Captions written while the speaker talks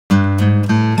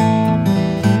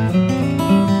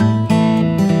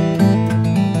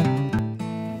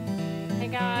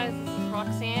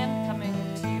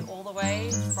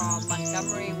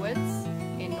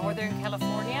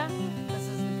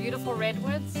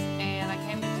and I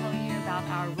came to tell you about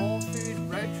our raw food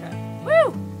road trip.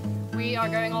 Woo! We are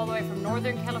going all the way from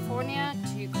Northern California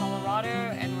to Colorado,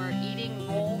 and we're eating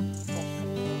raw the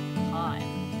whole time.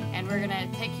 And we're gonna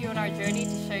take you on our journey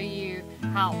to show you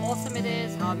how awesome it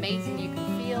is, how amazing you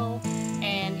can feel,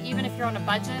 and even if you're on a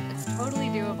budget, it's totally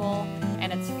doable,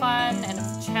 and it's fun, and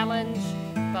it's a challenge,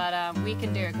 but we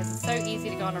can do it because it's so easy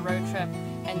to go on a road trip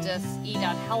and just eat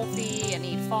unhealthy and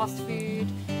eat fast food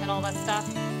and all that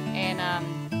stuff. And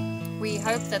we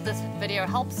hope that this video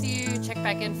helps you. Check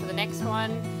back in for the next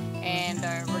one, and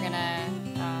we're gonna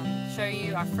show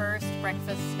you our first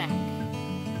breakfast snack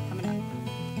coming up.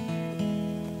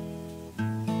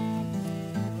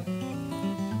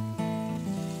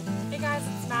 Hey guys,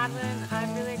 it's Madeline.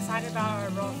 I'm really excited about our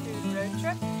raw food road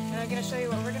trip, and I'm going to show you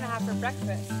what we're going to have for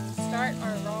breakfast. Start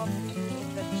our raw food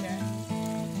adventure.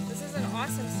 This is an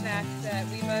awesome snack that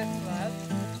we both love.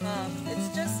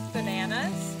 It's just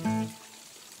bananas,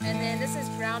 and then this is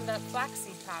ground up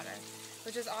flaxseed powder,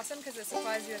 which is awesome because it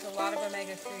supplies you with a lot of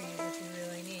omega-3s that you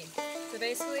really need. So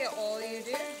basically all you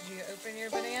do is you open your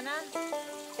banana,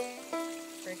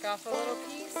 break off a little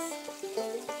piece,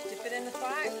 dip it in the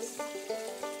flax,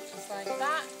 just like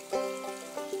that,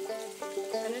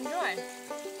 and enjoy.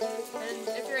 And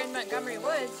if you're in Montgomery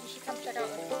Woods, you should come check out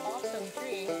this awesome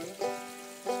tree.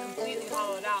 It's completely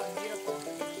hollowed out and beautiful.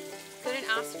 Couldn't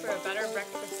ask for a better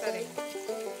breakfast setting.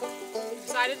 I'm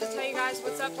excited to tell you guys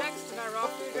what's up next in our raw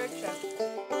food road trip.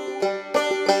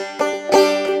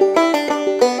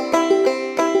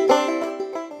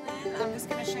 I'm just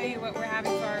going to show you what we're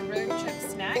having for our road trip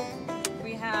snack.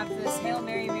 We have this Hail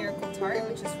Mary Miracle Tart,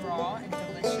 which is raw and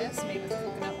delicious, made with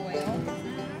coconut oil.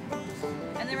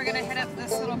 And then we're going to hit up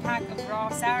this little pack of raw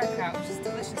sauerkraut, which is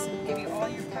delicious and will give you all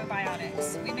your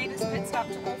probiotics. We made this pit stop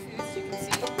to Whole Foods, you can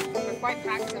see. We're quite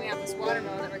packed, and we have this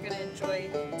watermelon that we're going to enjoy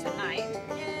tonight.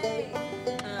 Yay!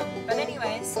 But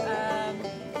anyways,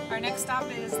 our next stop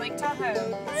is Lake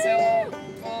Tahoe. So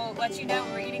we'll let you know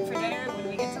what we're eating for dinner when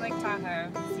we get to Lake Tahoe.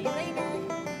 See you later!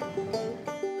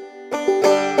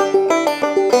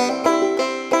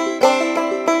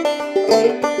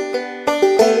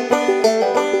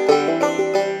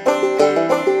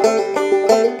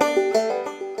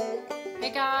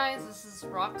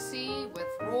 With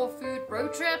Raw Food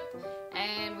Road Trip,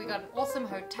 and we got an awesome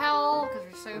hotel because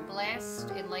we're so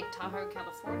blessed in Lake Tahoe,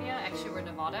 California. Actually, we're in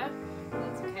Nevada, but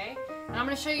that's okay. And I'm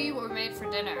going to show you what we made for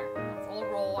dinner. It's all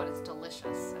raw and it's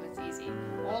delicious and it's easy.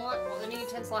 The only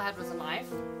utensil I had was a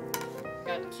knife.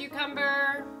 Got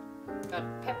cucumber,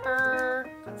 got pepper,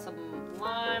 got some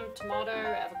lime, tomato,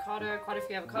 avocado, quite a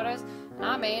few avocados, and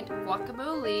I made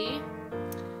guacamole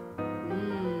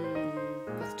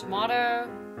with tomato,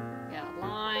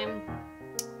 lime,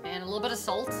 and a little bit of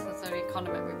salt. That's the only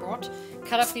condiment we brought.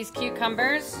 Cut up these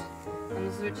cucumbers, and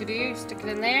this is what you do. You stick it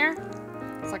in there.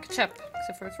 It's like a chip,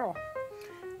 except for it's raw.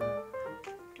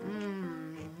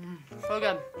 So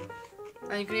good.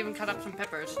 And you can even cut up some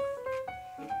peppers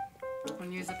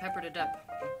and use the pepper to dip.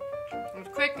 It was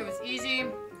quick, it was easy,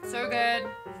 so good,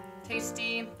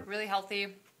 tasty, really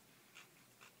healthy.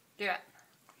 Do it.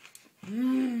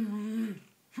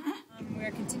 We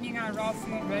are continuing our raw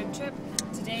food road trip.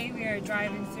 Today we are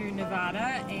driving through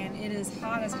Nevada, and it is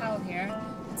hot as hell here.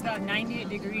 It's about 98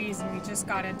 degrees and we just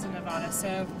got into Nevada.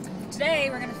 So today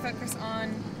we're going to focus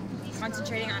on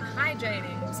concentrating on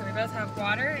hydrating. So we both have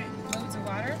water, loads of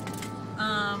water.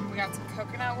 We got some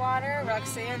coconut water.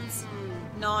 Roxanne's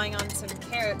gnawing on some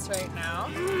carrots right now.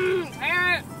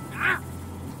 Carrot!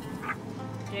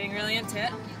 Getting really into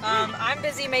it. I'm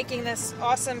busy making this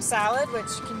awesome salad,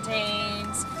 which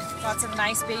contains lots of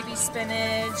nice baby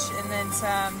spinach and then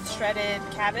some shredded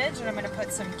cabbage. And I'm going to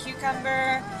put some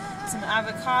cucumber, some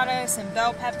avocado, some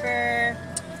bell pepper,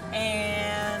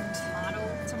 and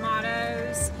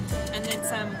tomatoes, and then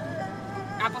some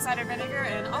apple cider vinegar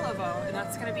and olive oil. And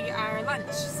that's going to be our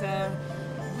lunch. So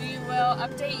we will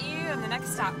update you on the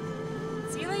next stop.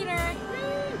 See you later.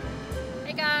 Woo!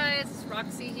 Hey guys, it's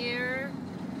Roxy here,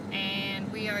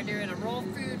 and we are doing a raw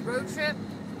food road trip.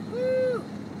 Woo!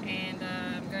 And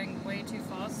I'm going way too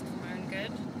fast for my own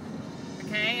good.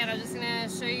 Okay, and I'm just gonna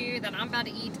show you that I'm about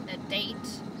to eat a date.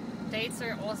 Dates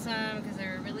are awesome because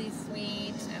they're really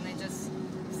sweet and they just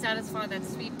satisfy that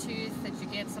sweet tooth that you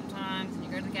get sometimes when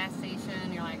you go to the gas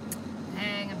station. You're like,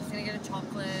 dang, I'm just gonna get a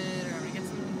chocolate or I'm gonna get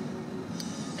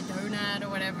a donut or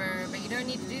whatever, but you don't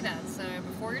need to do that. So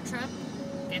before your trip,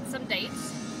 get some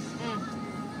dates.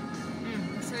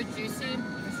 They're so juicy,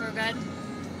 they're so good.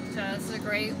 So this is a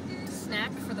great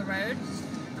snack for the road.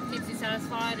 It keeps you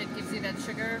satisfied, it gives you that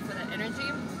sugar for that energy,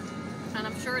 and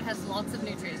I'm sure it has lots of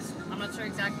nutrients. I'm not sure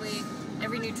exactly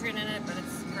every nutrient in it, but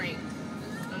it's great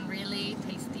and really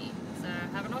tasty.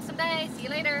 Have an awesome day. See you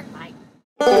later. Bye.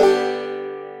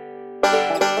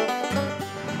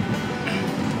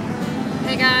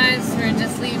 Hey guys, we're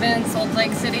just leaving Salt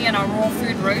Lake City on our raw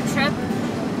food road trip.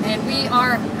 And we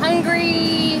are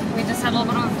hungry. We just had a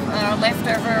little bit of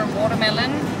leftover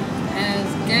watermelon. And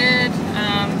it's good,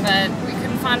 but we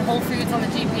couldn't find Whole Foods on the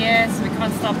GPS. We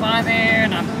can't stop by there.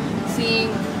 And I'm seeing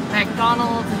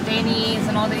McDonald's and Denny's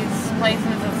and all these places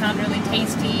that sound really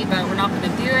tasty, but we're not going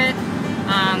to do it.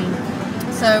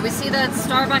 So we see that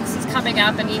Starbucks is coming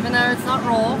up, and even though it's not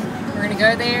raw, we're going to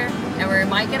go there and we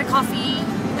might get a coffee,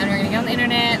 and we're going to get on the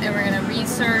internet and we're going to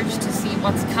research to see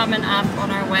what's coming up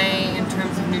on our way in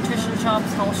terms of nutrition shops,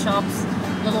 health shops,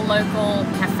 little local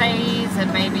cafes,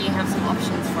 and maybe have some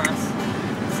options for us.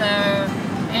 So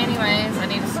anyways, I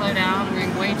need to slow down. I'm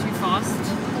going way too fast.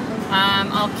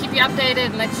 I'll keep you updated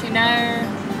and let you know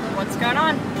what's going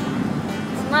on.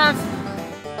 Some love.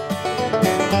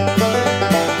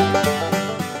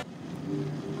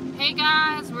 Hey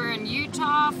guys, we're in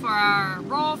Utah for our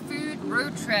raw food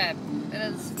road trip. It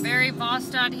is very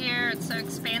vast out here. It's so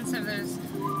expansive. There's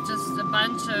just a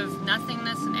bunch of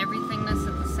nothingness and everythingness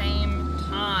at the same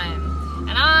time.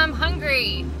 And I'm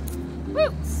hungry.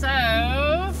 Woo! So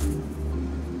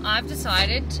I've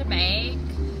decided to make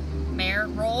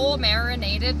raw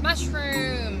marinated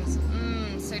mushrooms.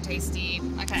 So tasty.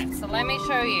 Okay, so let me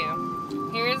show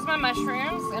you. Here's my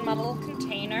mushrooms in my little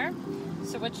container.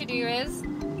 So what you do is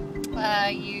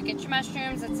you get your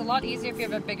mushrooms. It's a lot easier if you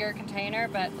have a bigger container,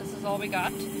 but this is all we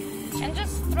got. And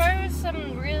just throw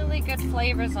some really good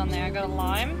flavors on there. I got a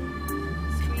lime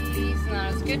squeeze. Now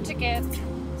it's good to get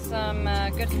some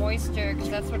good moisture, because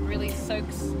that's what really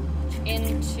soaks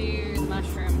into the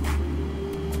mushroom.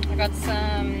 I got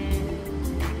some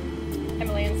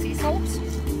Himalayan sea salt.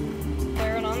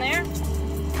 Throw it on there.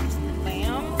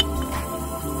 Bam.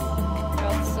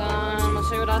 Got some, I'll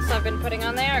show you what else I've been putting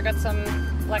on there. I got some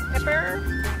black pepper.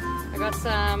 I got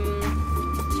some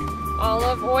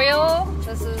olive oil.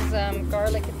 This is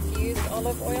garlic infused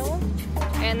olive oil.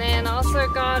 And then I also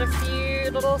got a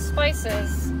few little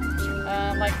spices,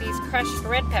 like these crushed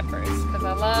red peppers, because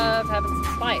I love having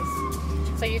some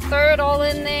spice. So you throw it all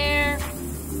in there,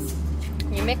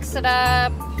 you mix it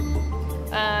up.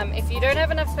 If you don't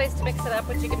have enough space to mix it up,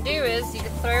 what you can do is you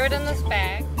can throw it in this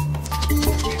bag.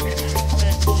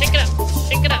 Shake it up,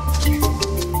 shake it up.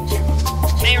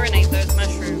 Marinate those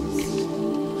mushrooms.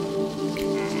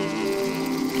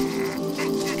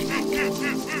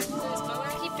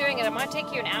 Keep doing it. It might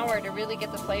take you an hour to really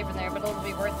get the flavor in there, but it'll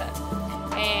be worth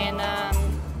it. And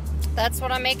that's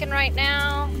what I'm making right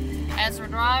now as we're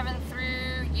driving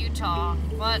through Utah.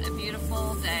 What a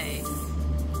beautiful day.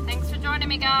 Thanks for joining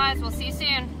me, guys. We'll see you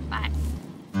soon. Bye.